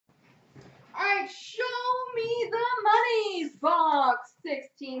right, show me the monies. Box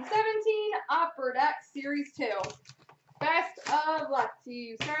 1617, Upper Deck Series 2. Best of luck to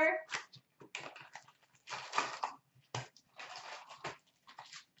you, sir.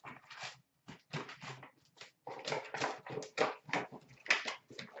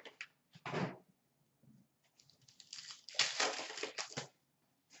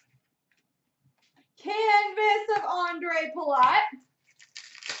 Canvas of Andre Palat.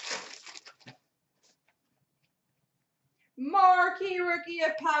 Marquee rookie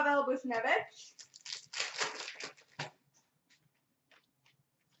of Pavel Buchnevich.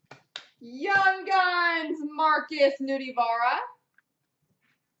 Young Guns, Marcus Nudivara.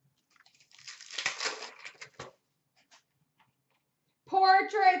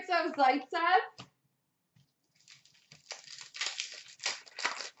 Portraits of Zaitsev.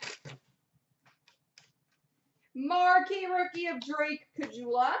 Marquee rookie of Drake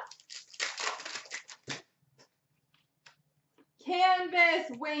Kajula.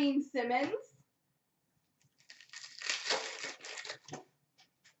 Canvas Wayne Simmons.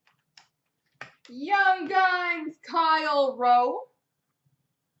 Young Guns Kyle Rowe.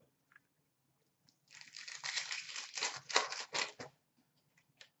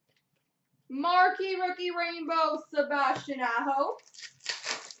 Marquee rookie rainbow Sebastian Aho.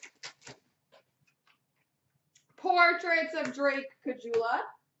 Portraits of Drake Kajula.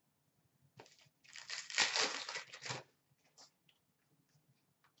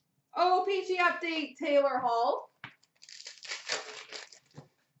 OPG update Taylor Hall.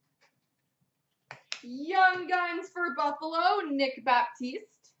 Young Guns for Buffalo, Nick Baptiste.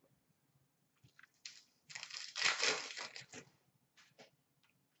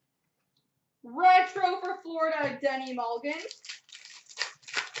 Retro for Florida, Denny Mulligan.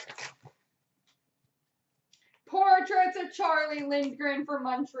 Portraits of Charlie Lindgren for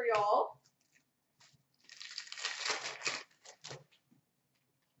Montreal.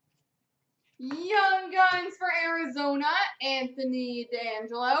 Young Guns for Arizona, Anthony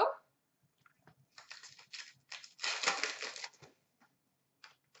D'Angelo.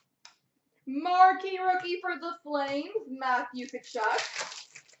 Marquee rookie for the Flames, Matthew Tkachuk.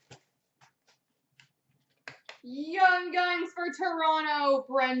 Young Guns for Toronto,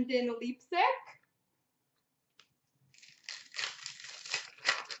 Brendan Leipsic.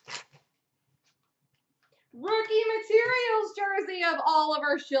 Rookie Materials jersey of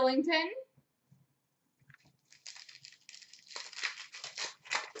Oliver Shillington.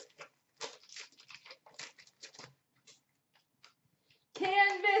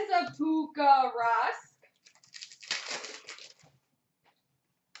 Canvas of Tuukka Rask.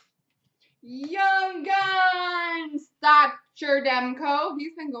 Young Guns, Thatcher Demko.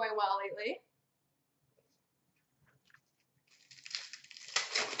 He's been going well lately.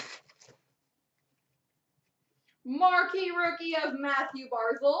 Marquee rookie of Matthew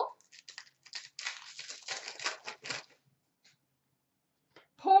Barzal.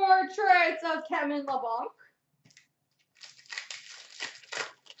 Portraits of Kevin LeBlanc.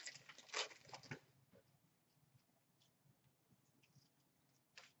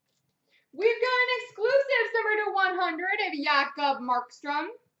 We've got an exclusive number to 100 of Jakob Markstrom.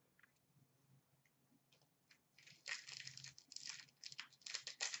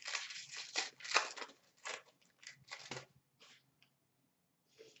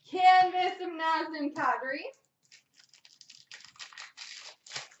 Canvas of Nazem Kadri.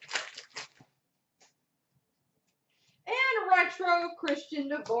 And retro Christian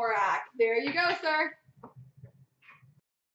Dvorak. There you go, sir.